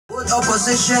Both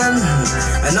opposition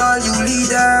and all you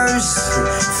leaders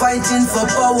fighting for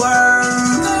power.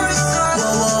 Whoa,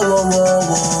 whoa, whoa, whoa,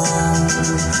 whoa.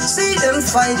 See them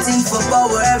fighting for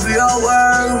power every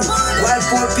hour while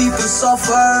poor people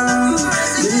suffer.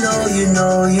 You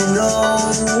know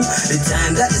the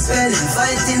time that they're spending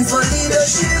fighting for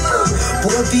leadership.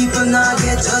 Poor people now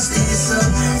get justice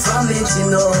from it,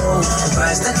 The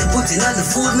price that they putting on the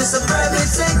food, Mr. Private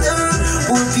Sector.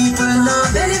 Poor people now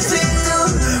benefit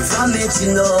from it,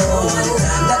 The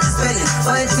time that they're spending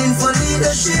fighting for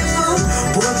leadership.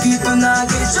 Poor people now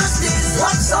get justice.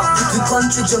 What's up with the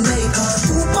country Jamaica?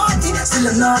 Two party, still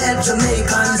I'm not help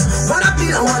Jamaicans. Wanna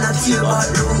be and wanna kill but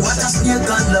long. What a snake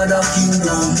and blood of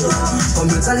kingdom. Come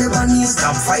with Lebanese,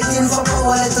 stop fighting for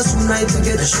power. Let us unite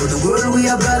together, show the world we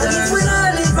are brothers. And if we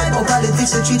not live right, our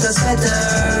politics will treat us better.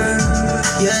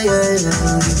 Yeah.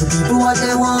 Give the people what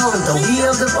they want, and we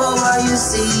have the power, you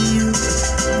see.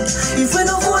 If we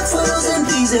don't vote for those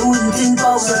MPs, they wouldn't in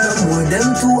power. No more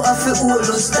them two have to hold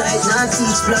us tight. Now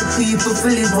teach black people to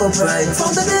live upright.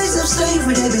 From the days of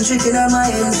slavery, they've been tricking our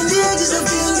minds. In the ages of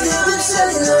kings, they've been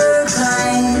selling their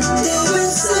kind.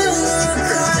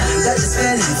 That is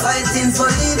spending fighting for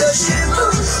leadership.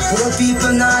 Poor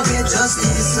people now get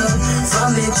justice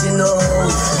from it,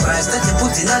 Price that they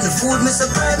putting on the food, Mr.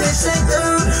 Private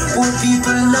Sector. Poor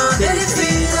people now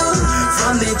benefit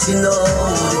from it, The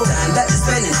time that is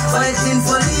spending fighting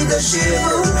for leadership.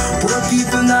 Poor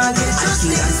people now get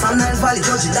justice. And from Nile Valley,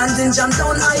 Georgia, Danton,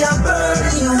 Jamtown, I am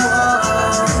burning you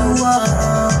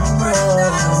up.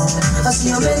 I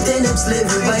see you maintain up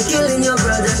slavery by killing your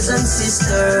brothers and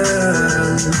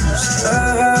sisters.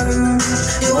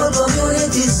 Your whole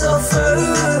community suffer.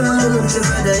 Look your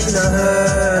brother in a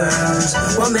hearse.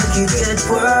 What make it get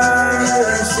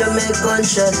worse? You make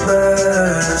gunshot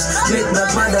burst. Make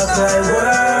black mother cry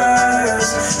worse.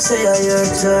 Say I your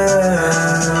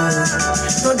turn.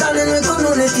 No darling, your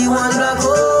community one black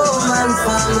home and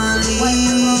family.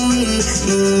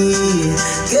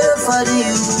 Care for the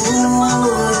youth.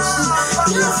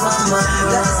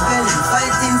 That's spending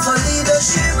fighting for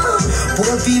leadership.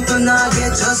 Poor people now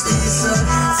get justice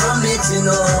from it,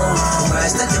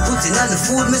 Price that they putting on the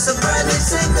food, Mr. Private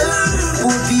Sector.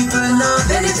 Poor people now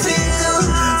benefit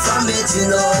from it,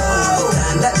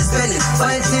 And that is spending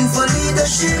fighting for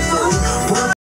leadership.